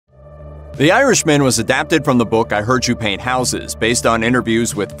The Irishman was adapted from the book I Heard You Paint Houses, based on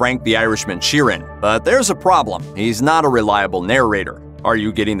interviews with Frank the Irishman Sheeran. But there's a problem. He's not a reliable narrator. Are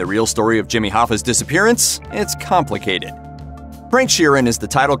you getting the real story of Jimmy Hoffa's disappearance? It's complicated. Frank Sheeran is the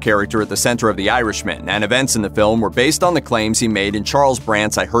title character at the center of The Irishman, and events in the film were based on the claims he made in Charles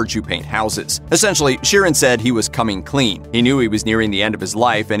Brandt's I Heard You Paint Houses. Essentially, Sheeran said he was coming clean. He knew he was nearing the end of his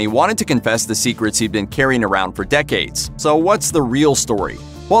life, and he wanted to confess the secrets he'd been carrying around for decades. So what's the real story?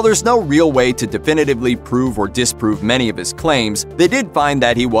 While there's no real way to definitively prove or disprove many of his claims, they did find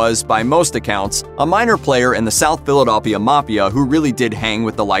that he was, by most accounts, a minor player in the South Philadelphia mafia who really did hang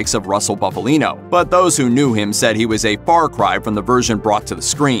with the likes of Russell Bufalino. But those who knew him said he was a far cry from the version brought to the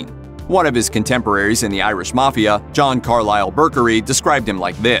screen. One of his contemporaries in the Irish mafia, John Carlisle Berkery, described him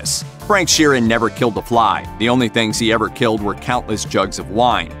like this: Frank Sheeran never killed a fly. The only things he ever killed were countless jugs of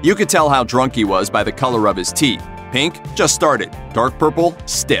wine. You could tell how drunk he was by the color of his teeth. Pink? Just started. Dark purple?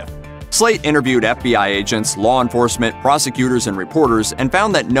 Stiff. Slate interviewed FBI agents, law enforcement, prosecutors, and reporters and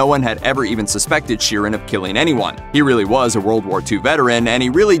found that no one had ever even suspected Sheeran of killing anyone. He really was a World War II veteran, and he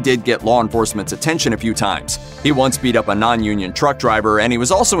really did get law enforcement's attention a few times. He once beat up a non-union truck driver, and he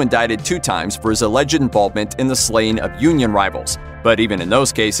was also indicted 2 times for his alleged involvement in the slaying of union rivals. But even in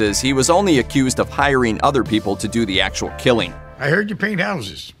those cases, he was only accused of hiring other people to do the actual killing. I heard you paint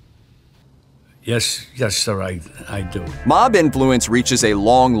houses. Yes, sir, I do. Mob influence reaches a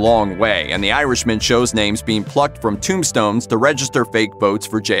long, long way, and the Irishman shows names being plucked from tombstones to register fake votes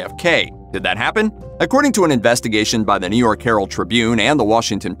for JFK. Did that happen? According to an investigation by the New York Herald Tribune and the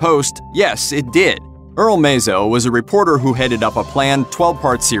Washington Post, yes, it did. Earl Mazo was a reporter who headed up a planned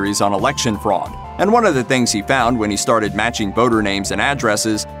 12-part series on election fraud. And one of the things he found when he started matching voter names and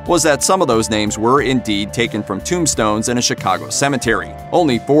addresses was that some of those names were indeed taken from tombstones in a Chicago cemetery.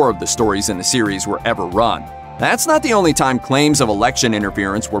 Only 4 of the stories in the series were ever run. That's not the only time claims of election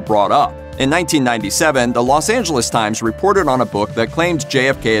interference were brought up. In 1997, the Los Angeles Times reported on a book that claimed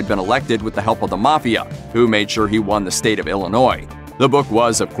JFK had been elected with the help of the mafia, who made sure he won the state of Illinois. The book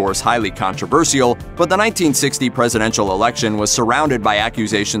was, of course, highly controversial, but the 1960 presidential election was surrounded by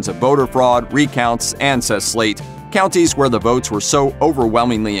accusations of voter fraud, recounts, and, says Slate, counties where the votes were so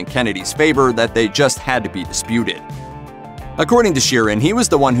overwhelmingly in Kennedy's favor that they just had to be disputed. According to Sheeran, he was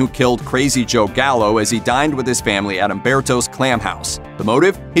the one who killed Crazy Joe Gallo as he dined with his family at Umberto's Clam House. The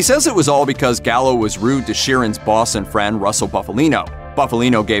motive? He says it was all because Gallo was rude to Sheeran's boss and friend Russell Bufalino.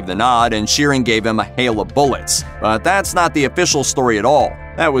 Bufalino gave the nod, and Sheeran gave him a hail of bullets. But that's not the official story at all.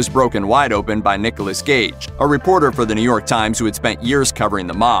 That was broken wide open by Nicholas Gage, a reporter for the New York Times who had spent years covering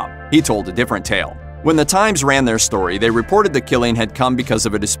the mob. He told a different tale. When the Times ran their story, they reported the killing had come because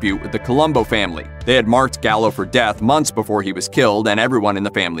of a dispute with the Colombo family. They had marked Gallo for death months before he was killed, and everyone in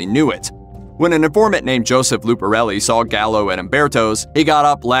the family knew it. When an informant named Joseph Luparelli saw Gallo at Umberto's, he got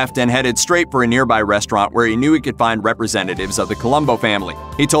up, left, and headed straight for a nearby restaurant where he knew he could find representatives of the Colombo family.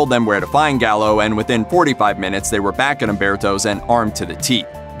 He told them where to find Gallo, and within 45 minutes they were back at Umberto's and armed to the teeth.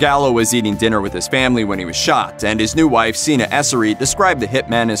 Gallo was eating dinner with his family when he was shot, and his new wife, Sina Esseri, described the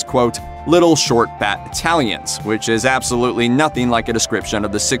hitmen as, quote, little, short, fat Italians, which is absolutely nothing like a description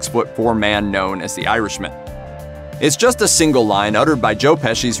of the 6'4" man known as the Irishman. It's just a single line uttered by Joe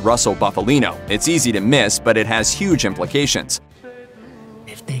Pesci's Russell Bufalino. It's easy to miss, but it has huge implications.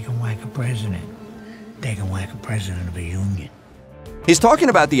 If they can whack a president, they can whack a president of a union. He's talking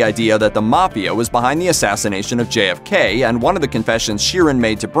about the idea that the mafia was behind the assassination of JFK, and one of the confessions Sheeran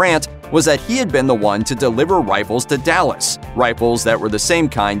made to Brandt was that he had been the one to deliver rifles to Dallas, rifles that were the same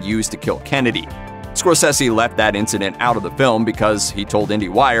kind used to kill Kennedy. Scorsese left that incident out of the film because, he told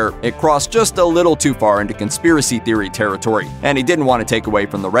IndieWire, it crossed just a little too far into conspiracy theory territory, and he didn't want to take away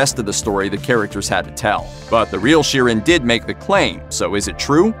from the rest of the story the characters had to tell. But the real Sheeran did make the claim, so is it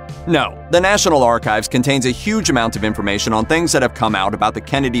true? No. The National Archives contains a huge amount of information on things that have come out about the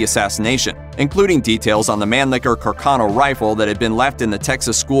Kennedy assassination, including details on the Mannlicher Carcano rifle that had been left in the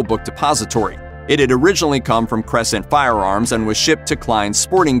Texas schoolbook depository. It had originally come from Crescent Firearms and was shipped to Klein's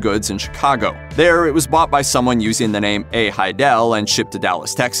Sporting Goods in Chicago. There, it was bought by someone using the name A. Heidel and shipped to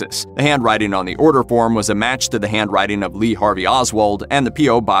Dallas, Texas. The handwriting on the order form was a match to the handwriting of Lee Harvey Oswald, and the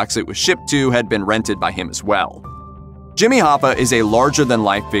P.O. box it was shipped to had been rented by him as well. Jimmy Hoffa is a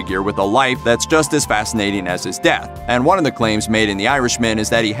larger-than-life figure with a life that's just as fascinating as his death, and one of the claims made in The Irishman is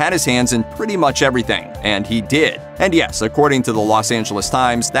that he had his hands in pretty much everything, and he did. And yes, according to the Los Angeles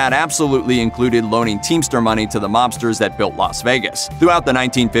Times, that absolutely included loaning Teamster money to the mobsters that built Las Vegas. Throughout the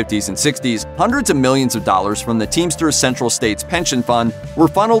 1950s and 60s, hundreds of millions of dollars from the Teamsters Central States Pension Fund were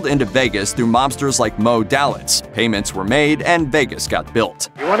funneled into Vegas through mobsters like Mo Dalitz. Payments were made, and Vegas got built.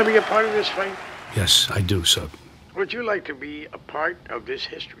 You want to be a part of this fight? Yes, I do, sir. Would you like to be a part of this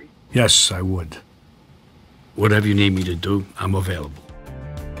history? Yes, I would. Whatever you need me to do, I'm available.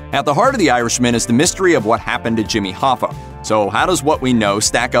 At the heart of The Irishman is the mystery of what happened to Jimmy Hoffa. So how does what we know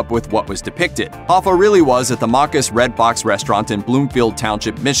stack up with what was depicted? Hoffa really was at the Maucus Red Fox restaurant in Bloomfield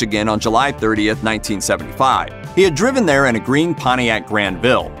Township, Michigan on July 30th, 1975. He had driven there in a green Pontiac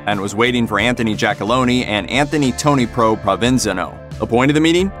Granville and was waiting for Anthony Giacalone and Anthony Tony Pro Provenzano. The point of the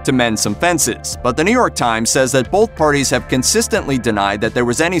meeting? To mend some fences. But the New York Times says that both parties have consistently denied that there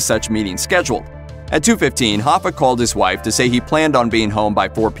was any such meeting scheduled. At 2:15, Hoffa called his wife to say he planned on being home by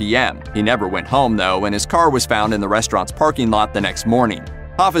 4 p.m. He never went home, though, and his car was found in the restaurant's parking lot the next morning.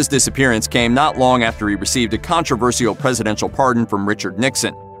 Hoffa's disappearance came not long after he received a controversial presidential pardon from Richard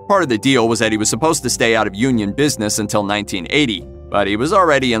Nixon. Part of the deal was that he was supposed to stay out of union business until 1980, but he was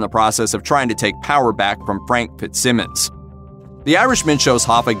already in the process of trying to take power back from Frank Fitzsimmons. The Irishman shows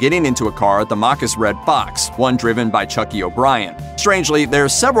Hoffa getting into a car at the Maucus Red Fox, one driven by Chucky O'Brien. Strangely, there are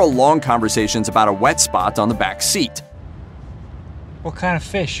several long conversations about a wet spot on the back seat. What kind of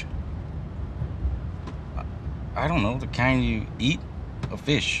fish? I don't know, the kind you eat? A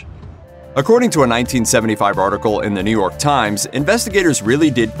fish. According to a 1975 article in the New York Times, investigators really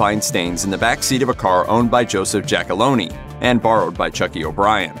did find stains in the back seat of a car owned by Joseph Giacalone and borrowed by Chucky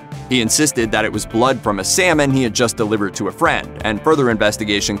O'Brien. He insisted that it was blood from a salmon he had just delivered to a friend, and further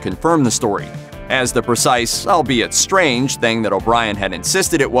investigation confirmed the story. As the precise, albeit strange, thing that O'Brien had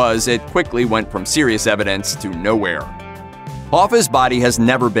insisted it was, it quickly went from serious evidence to nowhere. Hoffa's body has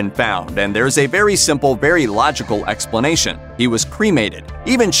never been found, and there's a very simple, very logical explanation. He was cremated.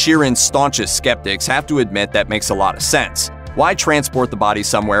 Even Sheeran's staunchest skeptics have to admit that makes a lot of sense. Why transport the body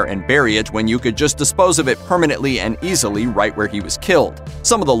somewhere and bury it when you could just dispose of it permanently and easily right where he was killed?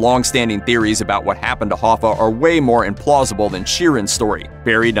 Some of the long-standing theories about what happened to Hoffa are way more implausible than Sheeran's story.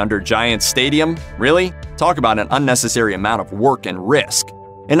 Buried under Giants Stadium? Really? Talk about an unnecessary amount of work and risk.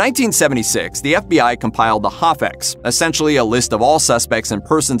 In 1976, the FBI compiled the Hoffex, essentially a list of all suspects and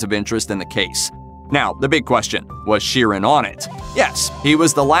persons of interest in the case. Now, the big question, was Sheeran on it? Yes, he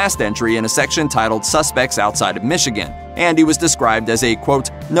was the last entry in a section titled Suspects Outside of Michigan, and he was described as a, quote,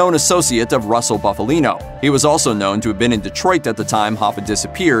 known associate of Russell Bufalino. He was also known to have been in Detroit at the time Hoffa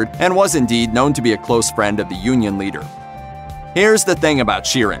disappeared, and was indeed known to be a close friend of the union leader. Here's the thing about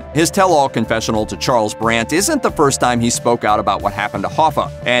Sheeran. His tell-all confessional to Charles Brandt isn't the first time he spoke out about what happened to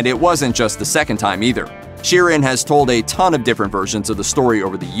Hoffa, and it wasn't just the second time either. Sheeran has told a ton of different versions of the story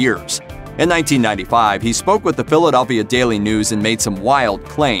over the years. In 1995, he spoke with the Philadelphia Daily News and made some wild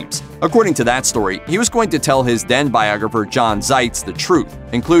claims. According to that story, he was going to tell his then biographer John Zeitz the truth,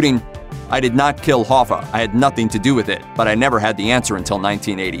 including, "I did not kill Hoffa, I had nothing to do with it, but I never had the answer until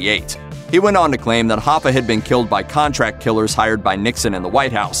 1988. He went on to claim that Hoffa had been killed by contract killers hired by Nixon in the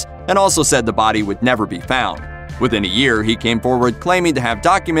White House, and also said the body would never be found. Within a year, he came forward claiming to have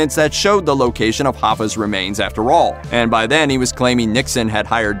documents that showed the location of Hoffa's remains after all, and by then he was claiming Nixon had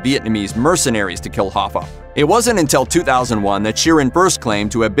hired Vietnamese mercenaries to kill Hoffa. It wasn't until 2001 that Sheeran first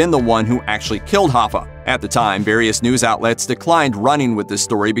claimed to have been the one who actually killed Hoffa. At the time, various news outlets declined running with this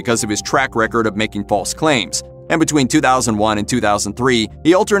story because of his track record of making false claims. And between 2001 and 2003,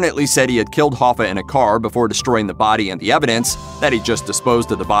 he alternately said he had killed Hoffa in a car before destroying the body and the evidence, that he just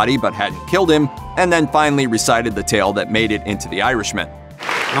disposed of the body but hadn't killed him, and then finally recited the tale that made it into The Irishman.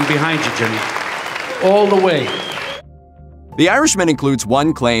 I'm behind you, Jimmy. All the way. The Irishman includes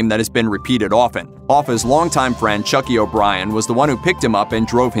one claim that has been repeated often. Hoffa's longtime friend Chucky O'Brien was the one who picked him up and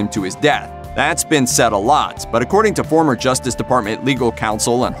drove him to his death. That's been said a lot, but according to former Justice Department legal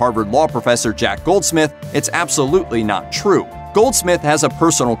counsel and Harvard law professor Jack Goldsmith, it's absolutely not true. Goldsmith has a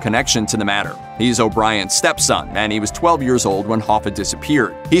personal connection to the matter. He's O'Brien's stepson, and he was 12 years old when Hoffa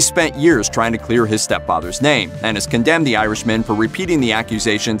disappeared. He spent years trying to clear his stepfather's name, and has condemned the Irishman for repeating the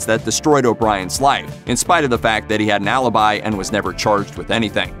accusations that destroyed O'Brien's life, in spite of the fact that he had an alibi and was never charged with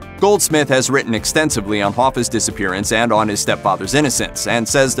anything. Goldsmith has written extensively on Hoffa's disappearance and on his stepfather's innocence, and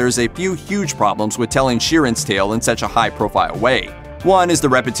says there's a few huge problems with telling Sheeran's tale in such a high-profile way. One is the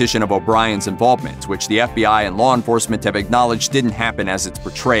repetition of O'Brien's involvement, which the FBI and law enforcement have acknowledged didn't happen as it's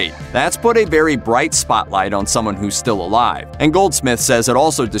portrayed. That's put a very bright spotlight on someone who's still alive. And Goldsmith says it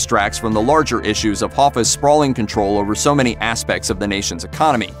also distracts from the larger issues of Hoffa's sprawling control over so many aspects of the nation's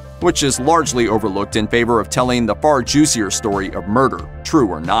economy, which is largely overlooked in favor of telling the far juicier story of murder, true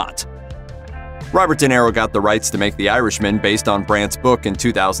or not. Robert De Niro got the rights to make The Irishman based on Brandt's book in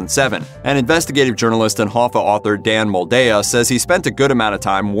 2007, and investigative journalist and Hoffa author Dan Moldea says he spent a good amount of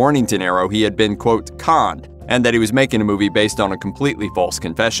time warning De Niro he had been, quote, conned, and that he was making a movie based on a completely false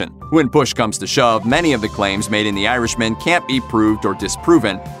confession. When push comes to shove, many of the claims made in The Irishman can't be proved or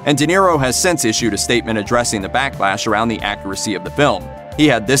disproven, and De Niro has since issued a statement addressing the backlash around the accuracy of the film. He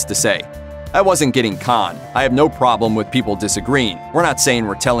had this to say: "I wasn't getting conned. I have no problem with people disagreeing. We're not saying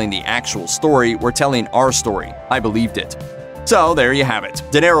we're telling the actual story, we're telling our story. I believed it." So there you have it.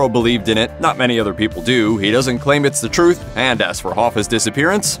 De Niro believed in it, not many other people do. He doesn't claim it's the truth, and as for Hoffa's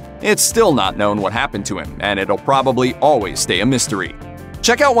disappearance, it's still not known what happened to him, and it'll probably always stay a mystery.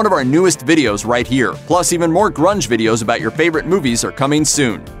 Check out one of our newest videos right here, plus even more grunge videos about your favorite movies are coming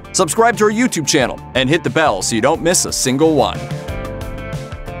soon. Subscribe to our YouTube channel, and hit the bell so you don't miss a single one.